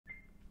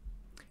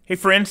Hey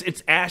friends,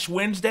 it's Ash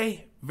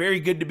Wednesday. Very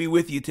good to be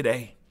with you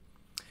today.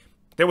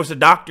 There was a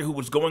doctor who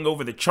was going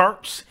over the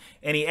charts,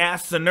 and he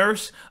asked the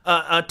nurse,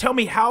 tell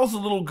me, how's the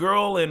little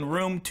girl in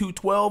room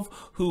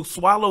 212 who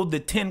swallowed the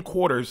 10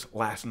 quarters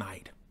last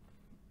night?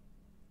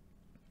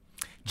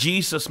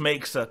 Jesus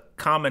makes a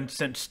common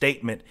sense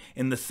statement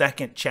in the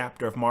 2nd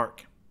chapter of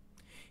Mark.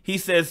 He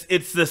says,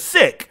 it's the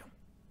sick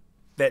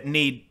that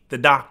need the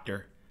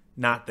doctor,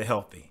 not the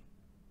healthy.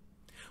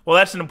 Well,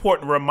 that's an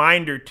important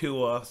reminder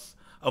to us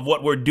of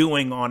what we're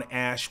doing on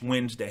Ash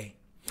Wednesday.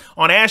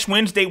 On Ash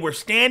Wednesday, we're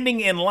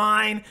standing in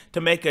line to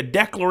make a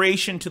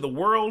declaration to the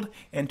world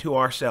and to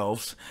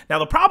ourselves. Now,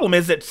 the problem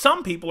is that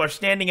some people are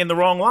standing in the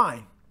wrong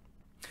line.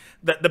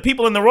 The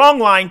people in the wrong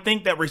line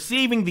think that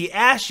receiving the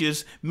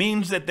ashes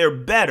means that they're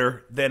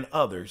better than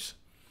others.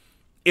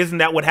 Isn't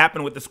that what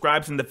happened with the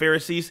scribes and the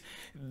Pharisees?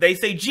 They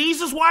say,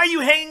 Jesus, why are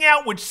you hanging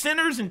out with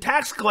sinners and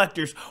tax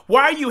collectors?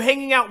 Why are you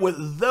hanging out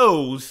with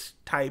those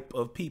type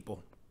of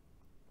people?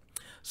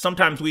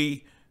 Sometimes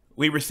we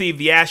receive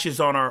the ashes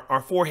on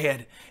our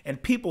forehead,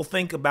 and people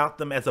think about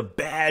them as a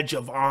badge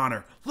of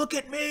honor. Look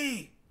at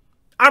me.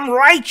 I'm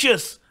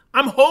righteous.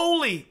 I'm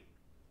holy.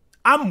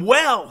 I'm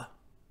well.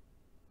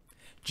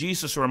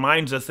 Jesus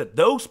reminds us that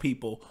those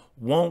people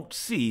won't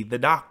see the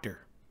doctor.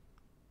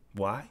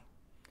 Why?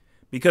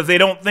 Because they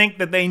don't think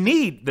that they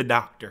need the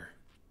doctor.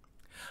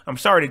 I'm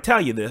sorry to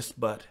tell you this,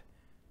 but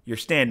you're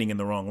standing in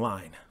the wrong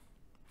line.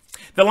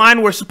 The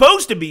line we're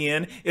supposed to be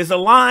in is a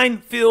line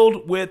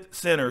filled with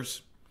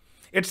sinners.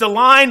 It's a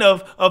line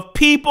of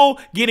people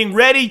getting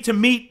ready to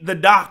meet the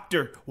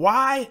doctor.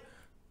 Why?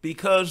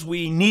 Because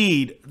we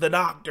need the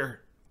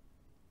doctor.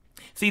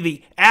 See,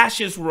 the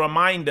ashes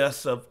remind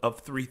us of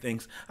three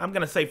things. I'm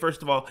going to say,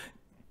 first of all,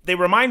 they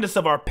remind us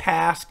of our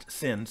past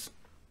sins.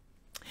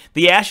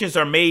 The ashes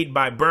are made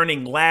by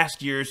burning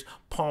last year's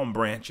palm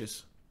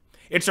branches.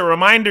 It's a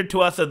reminder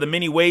to us of the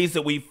many ways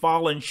that we've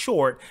fallen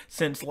short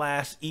since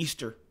last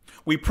Easter.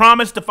 We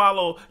promised to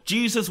follow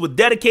Jesus with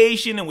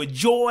dedication and with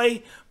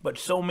joy, but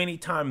so many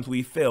times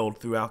we failed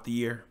throughout the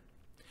year.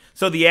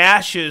 So the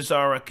ashes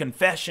are a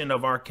confession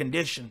of our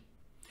condition.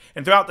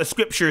 And throughout the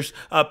scriptures,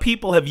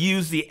 people have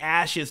used the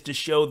ashes to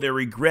show their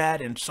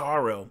regret and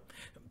sorrow.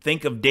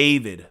 Think of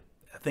David.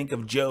 Think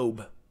of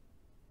Job.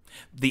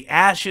 The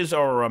ashes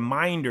are a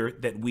reminder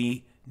that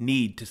we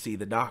need to see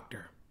the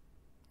doctor.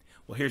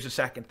 Well, here's the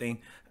second thing.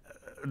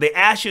 The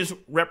ashes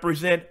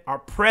represent our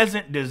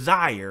present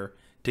desire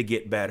to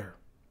get better.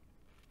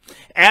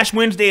 Ash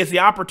Wednesday is the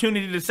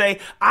opportunity to say,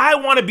 I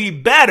want to be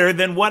better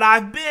than what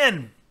I've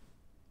been.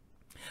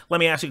 Let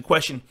me ask you a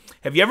question.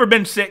 Have you ever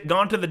been sick,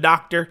 gone to the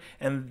doctor,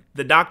 and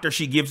the doctor,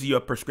 she gives you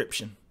a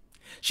prescription?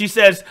 She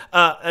says,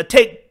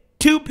 take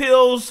 2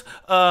 pills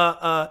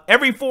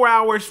every 4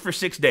 hours for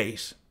 6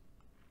 days.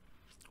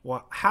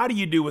 Well, how do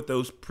you do with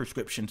those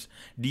prescriptions?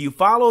 Do you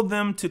follow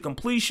them to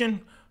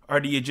completion, or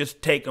do you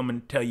just take them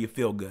until you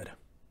feel good?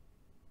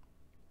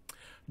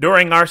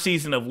 During our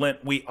season of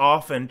Lent, we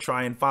often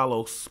try and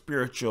follow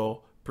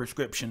spiritual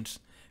prescriptions.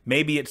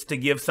 Maybe it's to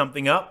give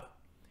something up.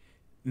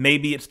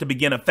 Maybe it's to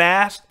begin a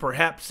fast.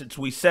 Perhaps it's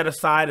we set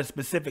aside a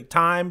specific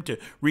time to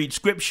read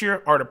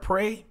scripture or to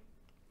pray.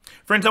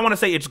 Friends, I want to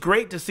say it's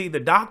great to see the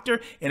doctor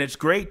and it's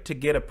great to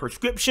get a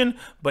prescription,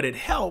 but it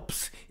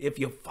helps if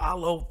you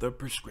follow the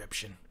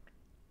prescription.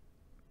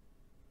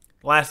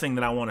 Last thing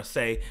that I want to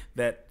say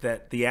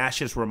that the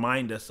ashes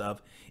remind us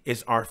of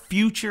is our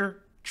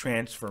future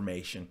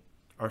transformation.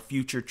 Our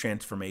future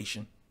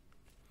transformation.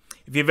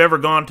 If you've ever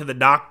gone to the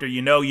doctor,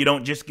 you know you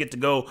don't just get to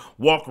go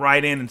walk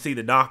right in and see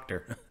the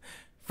doctor.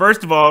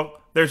 First of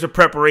all, there's a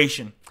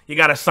preparation. You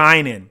got to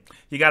sign in.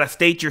 You got to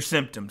state your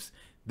symptoms.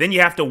 Then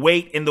you have to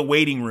wait in the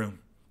waiting room.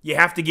 You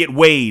have to get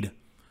weighed.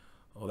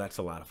 Oh, that's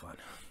a lot of fun.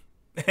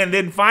 And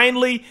then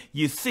finally,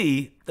 you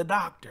see the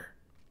doctor.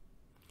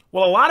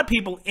 Well, a lot of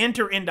people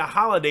enter into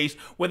holidays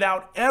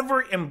without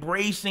ever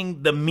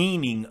embracing the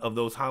meaning of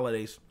those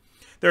holidays.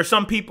 There are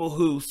some people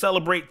who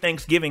celebrate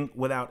Thanksgiving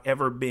without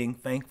ever being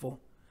thankful.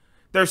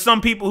 There are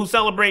some people who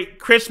celebrate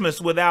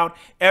Christmas without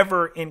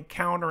ever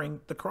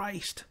encountering the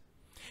Christ.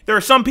 There are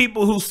some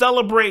people who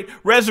celebrate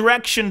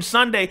Resurrection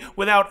Sunday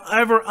without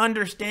ever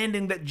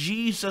understanding that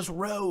Jesus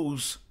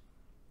rose.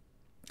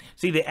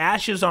 See, the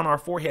ashes on our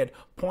forehead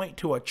point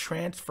to a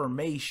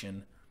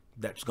transformation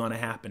that's going to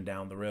happen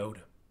down the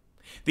road.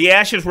 The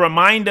ashes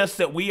remind us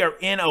that we are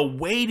in a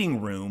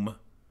waiting room,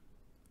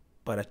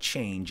 but a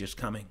change is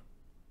coming.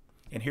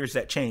 And here's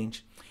that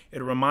change.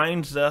 It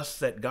reminds us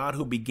that God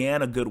who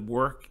began a good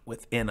work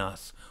within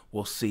us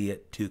will see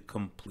it to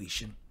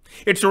completion.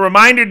 It's a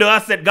reminder to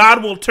us that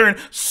God will turn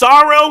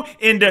sorrow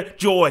into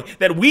joy,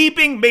 that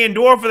weeping may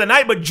endure for the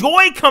night, but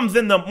joy comes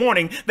in the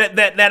morning,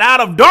 that out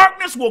of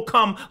darkness will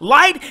come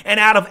light, and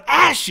out of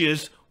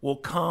ashes will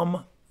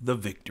come the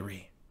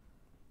victory.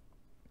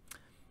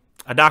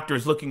 A doctor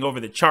is looking over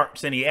the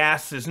charts and he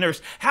asks his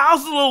nurse,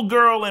 how's the little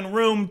girl in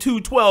room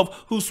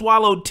 212 who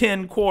swallowed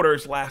 10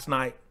 quarters last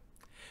night?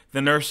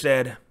 The nurse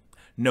said,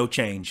 no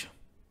change.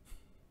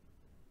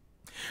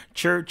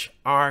 Church,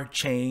 our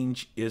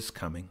change is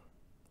coming.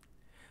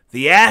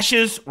 The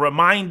ashes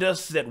remind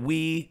us that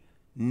we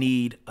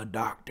need a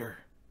doctor.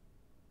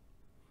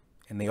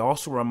 And they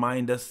also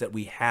remind us that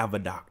we have a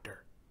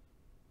doctor.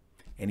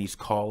 And he's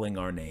calling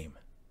our name.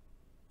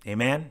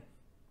 Amen?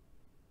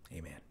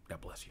 Amen.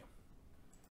 God bless you.